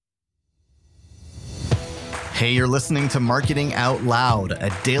Hey, you're listening to Marketing Out Loud,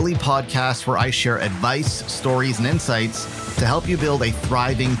 a daily podcast where I share advice, stories, and insights to help you build a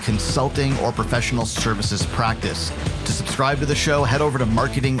thriving consulting or professional services practice. To subscribe to the show, head over to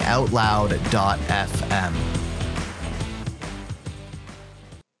marketingoutloud.fm.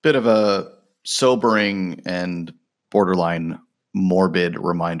 Bit of a sobering and borderline morbid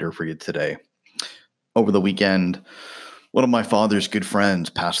reminder for you today. Over the weekend, one of my father's good friends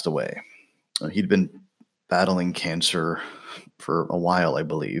passed away. He'd been battling cancer for a while, I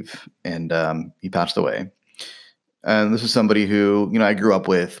believe, and he passed away. And this is somebody who, I grew up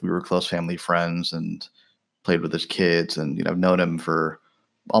with. We were close family friends and played with his kids, and I've known him for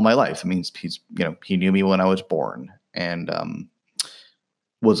all my life. I mean, he knew me when I was born, and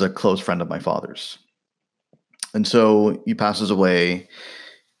was a close friend of my father's. And so he passes away,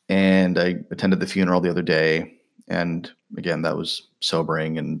 and I attended the funeral the other day, and again, that was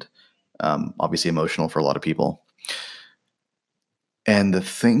sobering and obviously emotional for a lot of people. And the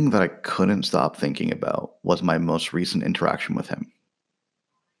thing that I couldn't stop thinking about was my most recent interaction with him,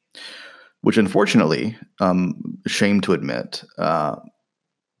 which unfortunately, shame to admit,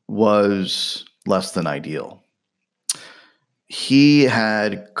 was less than ideal. He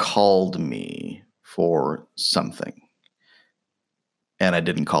had called me for something, and I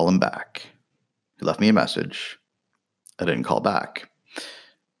didn't call him back. He left me a message. I didn't call back.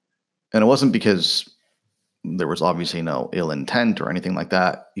 And it wasn't because there was obviously no ill intent or anything like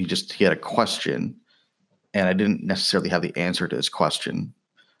that. He had a question, and I didn't necessarily have the answer to his question.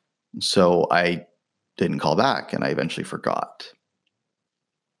 So I didn't call back, and I eventually forgot.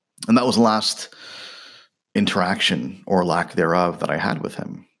 And that was the last interaction or lack thereof that I had with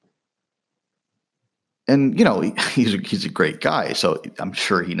him. And, he's a great guy, so I'm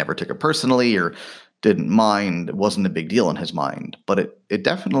sure he never took it personally or didn't mind. It wasn't a big deal in his mind, but it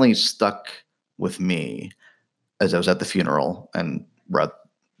definitely stuck with me as I was at the funeral and we're at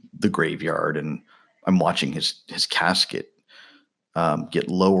the graveyard, and I'm watching his casket get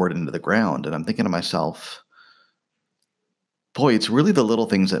lowered into the ground. And I'm thinking to myself, boy, it's really the little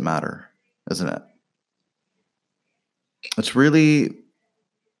things that matter, isn't it? It's really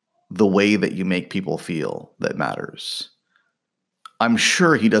the way that you make people feel that matters. I'm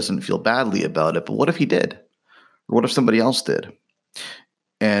sure he doesn't feel badly about it, but what if he did? Or what if somebody else did?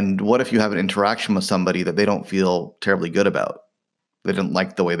 And what if you have an interaction with somebody that they don't feel terribly good about? They didn't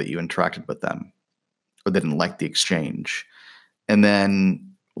like the way that you interacted with them, or they didn't like the exchange. And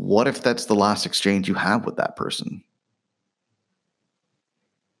then what if that's the last exchange you have with that person?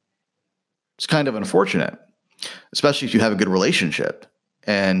 It's kind of unfortunate, especially if you have a good relationship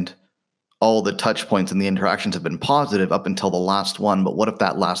and all the touch points and the interactions have been positive up until the last one. But what if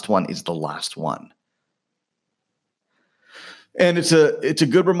that last one is the last one? And it's a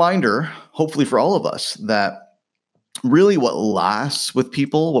good reminder, hopefully for all of us, that really what lasts with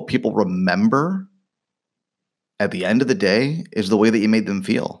people, what people remember at the end of the day, is the way that you made them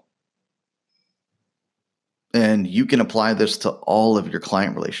feel. And you can apply this to all of your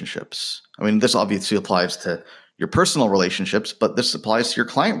client relationships. I mean, this obviously applies to your personal relationships, but this applies to your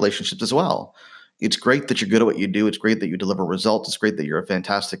client relationships as well. It's great that you're good at what you do. It's great that you deliver results. It's great that you're a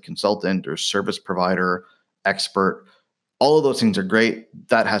fantastic consultant or service provider, expert. All of those things are great.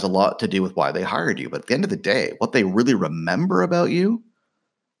 That has a lot to do with why they hired you. But at the end of the day, what they really remember about you,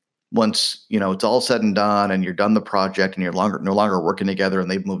 once it's all said and done and you're done the project and you're no longer working together and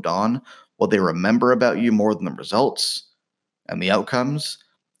they've moved on, what they remember about you more than the results and the outcomes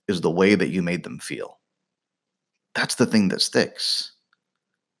is the way that you made them feel. That's the thing that sticks.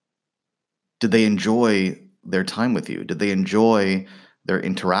 Did they enjoy their time with you? Did they enjoy their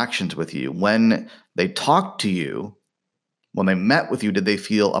interactions with you? When they talked to you, when they met with you, did they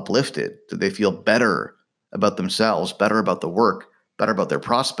feel uplifted? Did they feel better about themselves, better about the work, better about their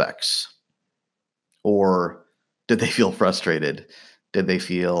prospects? Or did they feel frustrated? Did they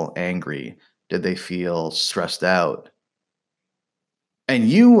feel angry? Did they feel stressed out? And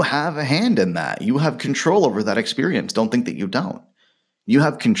you have a hand in that. You have control over that experience. Don't think that you don't. You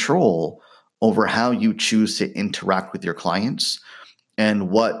have control over how you choose to interact with your clients and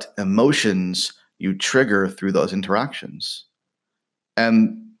what emotions you trigger through those interactions.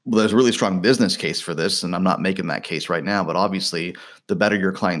 And there's a really strong business case for this, and I'm not making that case right now, but obviously the better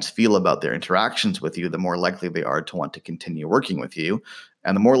your clients feel about their interactions with you, the more likely they are to want to continue working with you,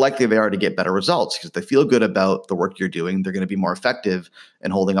 and the more likely they are to get better results, because they feel good about the work you're doing. They're going to be more effective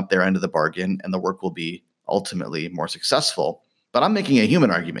in holding up their end of the bargain, and the work will be ultimately more successful. But I'm making a human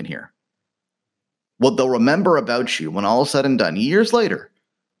argument here. What they'll remember about you when all is said and done, years later,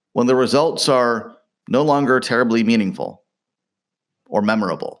 when the results are no longer terribly meaningful or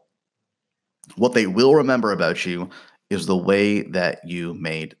memorable, What they will remember about you is the way that you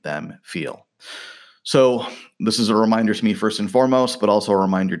made them feel. So this is a reminder to me first and foremost, but also a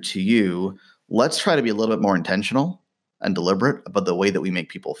reminder to you. Let's try to be a little bit more intentional and deliberate about the way that we make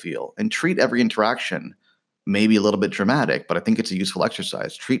people feel, and treat every interaction, maybe a little bit dramatic, but I think it's a useful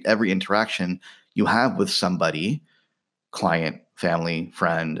exercise. Treat every interaction you have with somebody, client, family,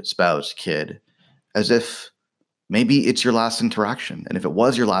 friend, spouse, kid, as if maybe it's your last interaction. And if it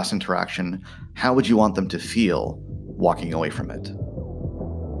was your last interaction, how would you want them to feel walking away from it?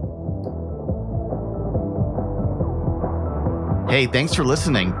 Hey, thanks for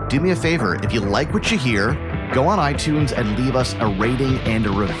listening. Do me a favor. If you like what you hear, go on iTunes and leave us a rating and a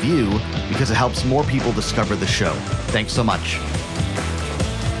review, because it helps more people discover the show. Thanks so much.